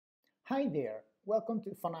Hi there, welcome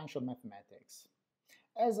to Financial Mathematics.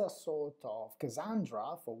 As a sort of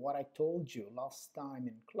Cassandra for what I told you last time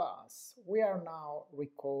in class, we are now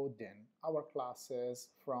recording our classes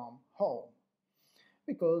from home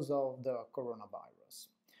because of the coronavirus.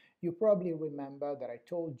 You probably remember that I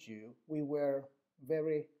told you we were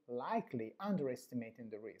very likely underestimating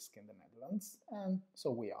the risk in the Netherlands, and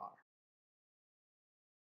so we are.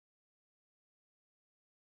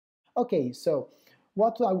 Okay, so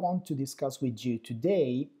what I want to discuss with you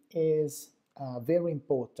today is a very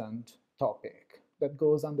important topic that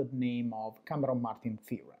goes under the name of Cameron-Martin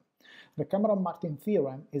theorem. The Cameron-Martin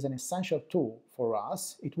theorem is an essential tool for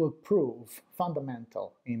us. It will prove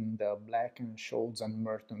fundamental in the Black and Scholes and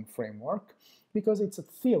Merton framework because it's a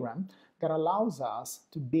theorem that allows us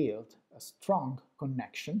to build a strong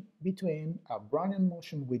connection between a Brownian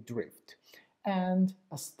motion with drift and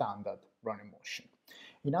a standard Brownian motion.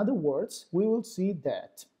 In other words, we will see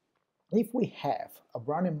that if we have a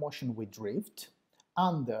Brownian motion with drift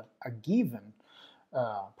under a given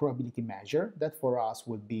probability measure, that for us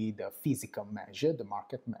would be the physical measure, the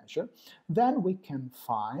market measure, then we can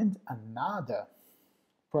find another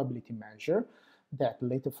probability measure that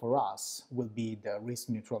later for us will be the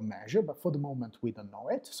risk-neutral measure, but for the moment we don't know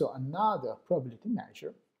it. So another probability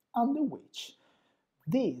measure under which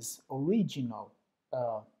this original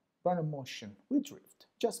Brownian motion with drift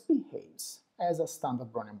just behaves as a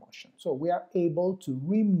standard Brownian motion. So we are able to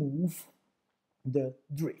remove the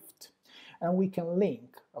drift, and we can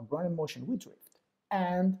link a Brownian motion with drift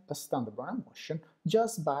and a standard Brownian motion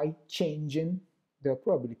just by changing the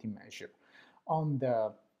probability measure on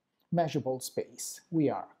the measurable space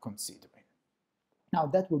we are considering. Now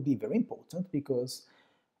that will be very important because,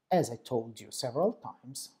 as I told you several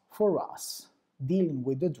times, for us dealing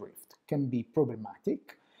with the drift can be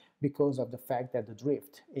problematic because of the fact that the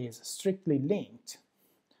drift is strictly linked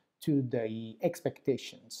to the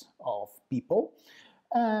expectations of people,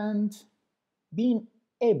 and being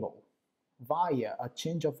able via a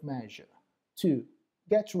change of measure to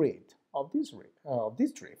get rid of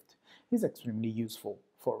this drift is extremely useful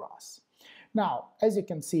for us. Now, as you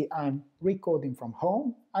can see, I'm recording from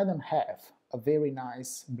home. I don't have a very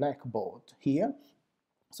nice blackboard here.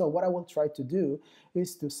 So what I will try to do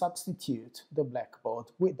is to substitute the blackboard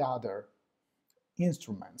with other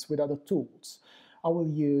instruments, with other tools. I will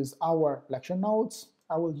use our lecture notes,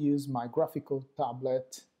 I will use my graphical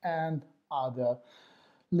tablet and other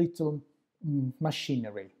little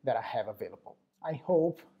machinery that I have available. I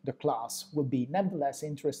hope the class will be nevertheless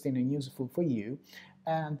interesting and useful for you,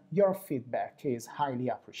 and your feedback is highly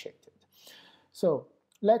appreciated. So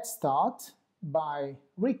let's start by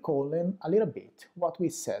recalling a little bit what we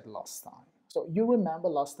said last time. So you remember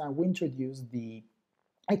last time we introduced the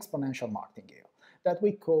exponential martingale that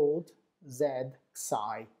we called z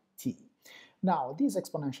psi t. Now this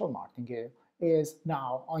exponential martingale is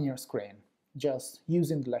now on your screen, just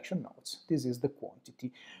using the lecture notes. This is the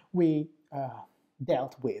quantity we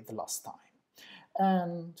dealt with last time.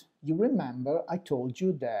 And you remember I told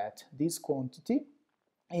you that this quantity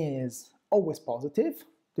is always positive.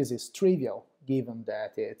 This is trivial given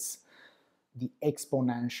that it's the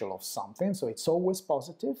exponential of something, so it's always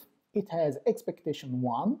positive. It has expectation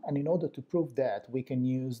 1, and in order to prove that, we can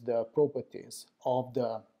use the properties of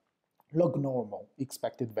the log normal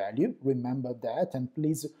expected value. Remember that, and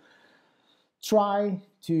please try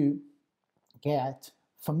to get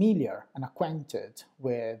familiar and acquainted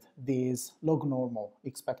with this log normal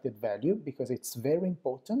expected value because it's very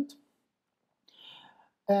important.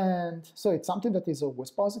 And so it's something that is always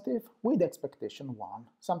positive with expectation 1,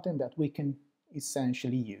 something that we can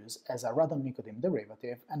essentially use as a Radon-Nikodym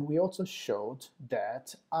derivative, and we also showed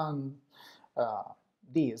that on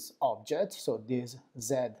this object, so this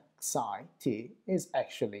z psi t, is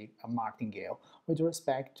actually a martingale with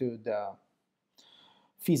respect to the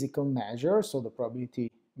physical measure, so the probability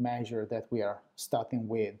measure that we are starting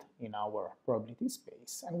with in our probability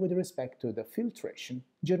space, and with respect to the filtration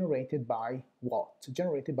generated by what?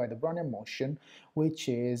 Generated by the Brownian motion, which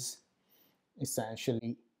is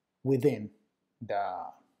essentially within the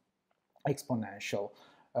exponential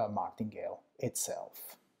martingale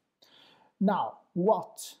itself. Now,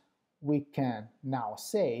 what we can now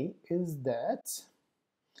say is that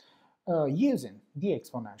using the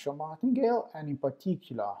exponential martingale, and in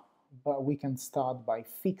particular, but we can start by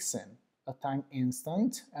fixing a time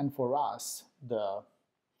instant, and for us the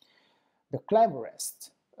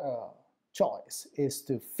cleverest choice is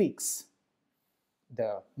to fix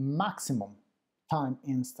the maximum time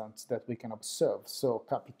instant that we can observe, so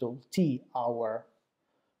capital T, our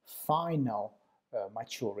final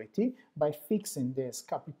maturity. By fixing this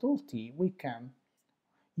capital T, we can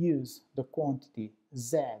use the quantity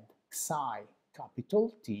z psi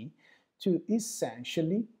capital T to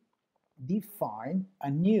essentially define a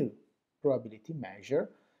new probability measure,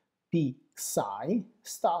 p psi,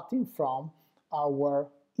 starting from our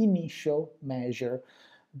initial measure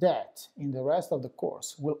that in the rest of the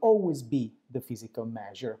course will always be the physical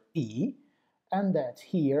measure p, and that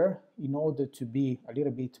here, in order to be a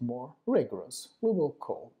little bit more rigorous, we will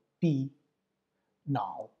call p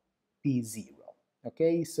null, p0.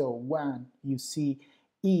 Okay, so when you see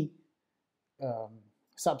e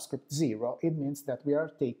subscript 0, it means that we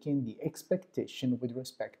are taking the expectation with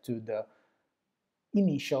respect to the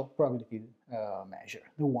initial probability measure,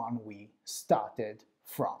 the one we started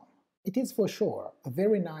from. It is for sure a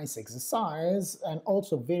very nice exercise and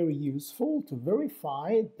also very useful to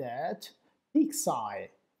verify that p psi,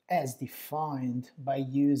 as defined by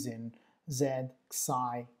using z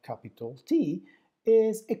psi capital T,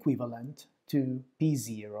 is equivalent to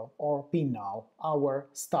p0 or p null, our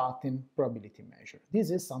starting probability measure. This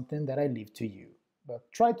is something that I leave to you,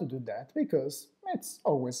 but try to do that because it's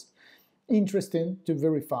always interesting to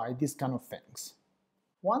verify these kind of things.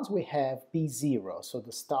 Once we have p0, so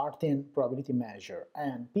the starting probability measure,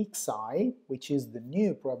 and p psi, which is the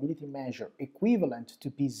new probability measure equivalent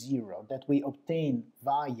to p0 that we obtain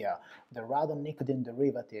via the Radon-Nikodym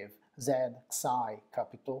derivative z psi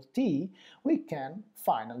capital T, we can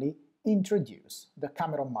finally introduce the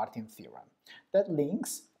Cameron-Martin theorem that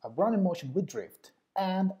links a Brownian motion with drift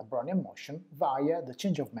and a Brownian motion via the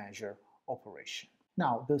change of measure operation.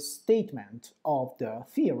 Now, the statement of the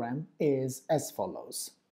theorem is as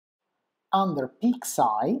follows. Under p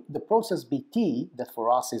psi, the process Bt, that for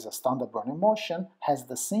us is a standard Brownian motion, has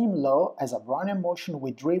the same law as a Brownian motion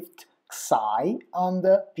with drift psi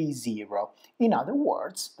under p0. In other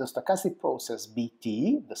words, the stochastic process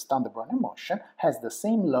Bt, the standard Brownian motion, has the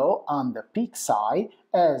same law under p psi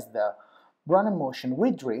as the Brownian motion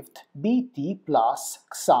with drift Bt plus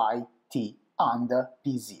psi t under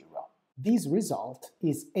p0. This result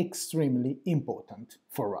is extremely important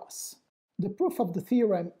for us. The proof of the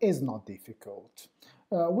theorem is not difficult.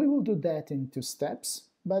 We will do that in 2 steps,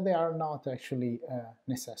 but they are not actually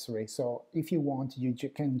necessary. So if you want, you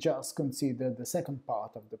can just consider the second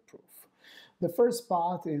part of the proof. The first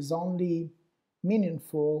part is only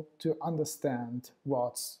meaningful to understand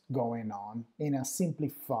what's going on in a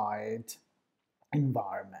simplified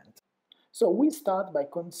environment. So we start by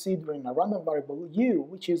considering a random variable u,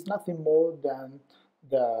 which is nothing more than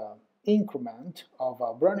the increment of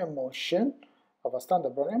a Brownian motion, of a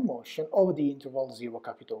standard Brownian motion, over the interval 0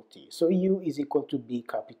 capital T. So u is equal to b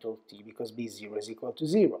capital T, because b0 is equal to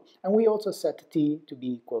 0. And we also set t to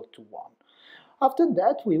be equal to 1. After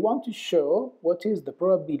that, we want to show what is the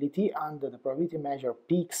probability under the probability measure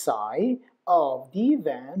p psi of the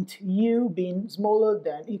event u being smaller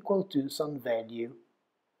than equal to some value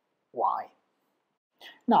y.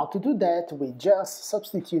 Now, to do that, we just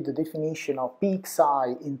substitute the definition of p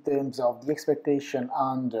psi in terms of the expectation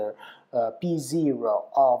under p0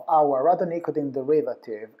 of our Radon-Nikodym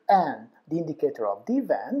derivative and the indicator of the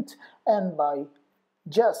event, and by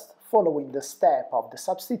just following the step of the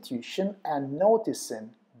substitution and noticing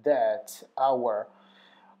that our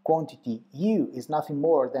quantity u is nothing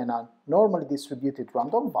more than a normally distributed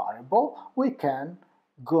random variable, we can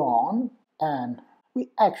go on and we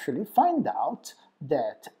actually find out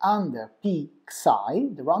that under p psi,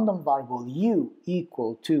 the random variable u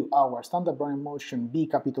equal to our standard Brownian motion b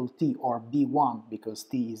capital T, or b1 because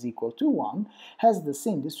t is equal to 1, has the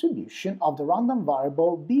same distribution of the random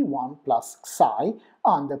variable b1 plus psi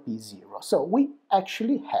under p0. So we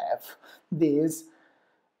actually have this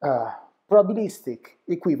probabilistic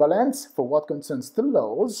equivalence for what concerns the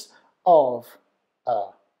laws of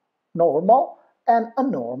normal and a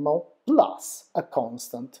normal plus a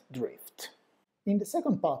constant drift. In the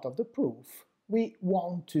second part of the proof, we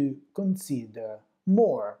want to consider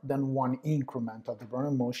more than one increment of the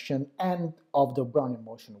Brownian motion and of the Brownian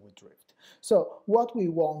motion with drift. So what we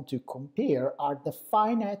want to compare are the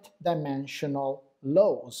finite dimensional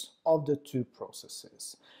laws of the 2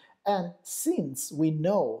 processes. And since we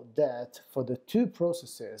know that for the 2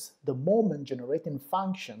 processes the moment generating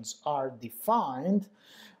functions are defined,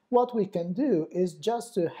 what we can do is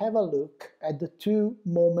just to have a look at the 2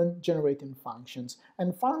 moment generating functions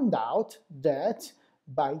and find out that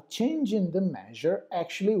by changing the measure,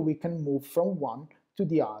 actually we can move from one to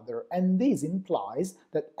the other. And this implies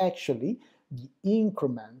that actually the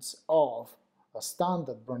increments of a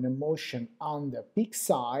standard Brownian motion under p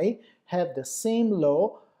psi have the same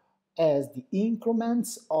law as the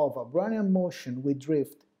increments of a Brownian motion with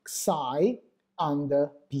drift psi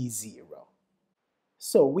under p0.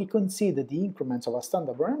 So we consider the increments of a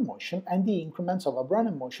standard Brownian motion and the increments of a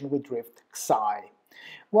Brownian motion with drift psi.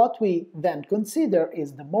 What we then consider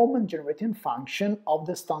is the moment-generating function of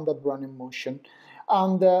the standard Brownian motion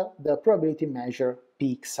under the probability measure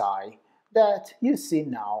p psi that you see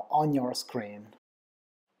now on your screen.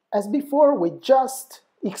 As before, we just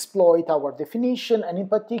exploit our definition, and in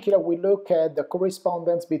particular we look at the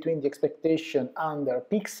correspondence between the expectation under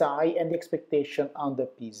p psi and the expectation under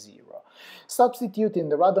p0. Substituting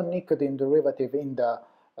the radon-Nikodym derivative in the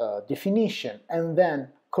definition and then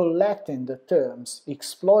collecting the terms,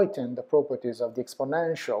 exploiting the properties of the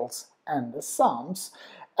exponentials and the sums,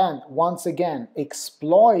 and once again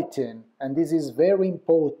exploiting, and this is very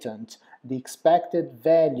important, the expected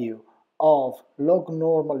value of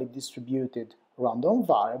log-normally distributed random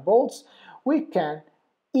variables, we can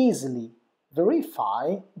easily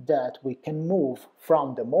verify that we can move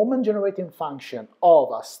from the moment-generating function of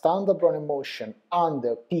a standard Brownian motion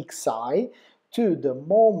under p psi to the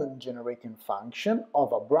moment-generating function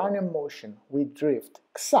of a Brownian motion with drift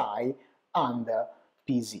psi under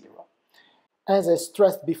p0. As I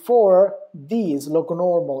stressed before, this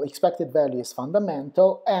log-normal expected value is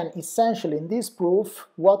fundamental, and essentially in this proof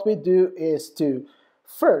what we do is to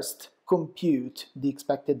first compute the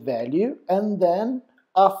expected value, and then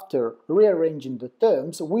after rearranging the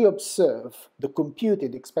terms we observe the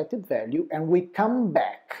computed expected value and we come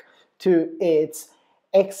back to its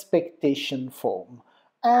expectation form,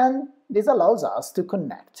 and this allows us to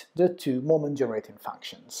connect the two moment-generating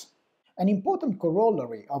functions. An important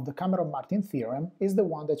corollary of the Cameron-Martin theorem is the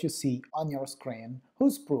one that you see on your screen,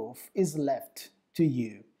 whose proof is left to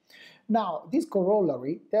you. Now, this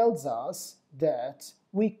corollary tells us that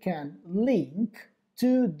we can link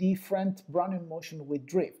two different Brownian motion with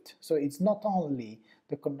drift. So it's not only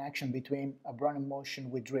the connection between a Brownian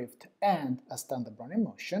motion with drift and a standard Brownian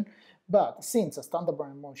motion, but since a standard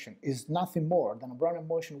Brownian motion is nothing more than a Brownian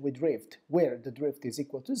motion with drift where the drift is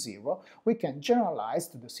equal to 0, we can generalize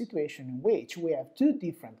to the situation in which we have two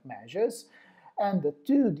different measures, and the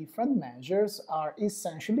two different measures are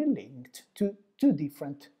essentially linked to two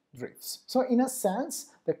different drifts. So in a sense,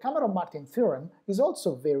 the Cameron-Martin theorem is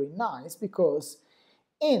also very nice because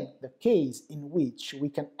in the case in which we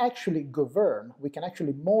can actually govern, we can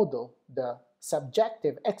actually model the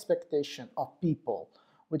subjective expectation of people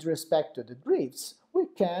with respect to the drifts, we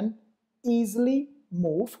can easily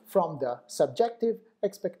move from the subjective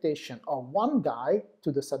expectation of one guy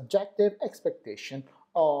to the subjective expectation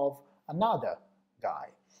of another guy.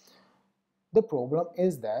 The problem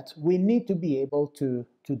is that we need to be able to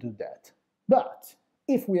do that. But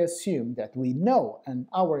if we assume that we know and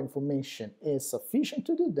our information is sufficient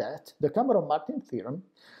to do that, the Cameron-Martin theorem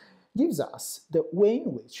gives us the way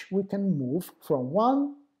in which we can move from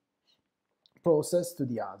one process to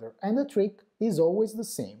the other. And the trick is always the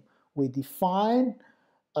same. We define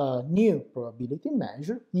a new probability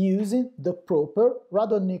measure using the proper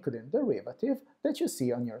radon-Nikodym derivative that you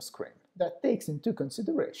see on your screen, that takes into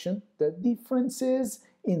consideration the differences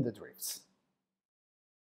in the drifts.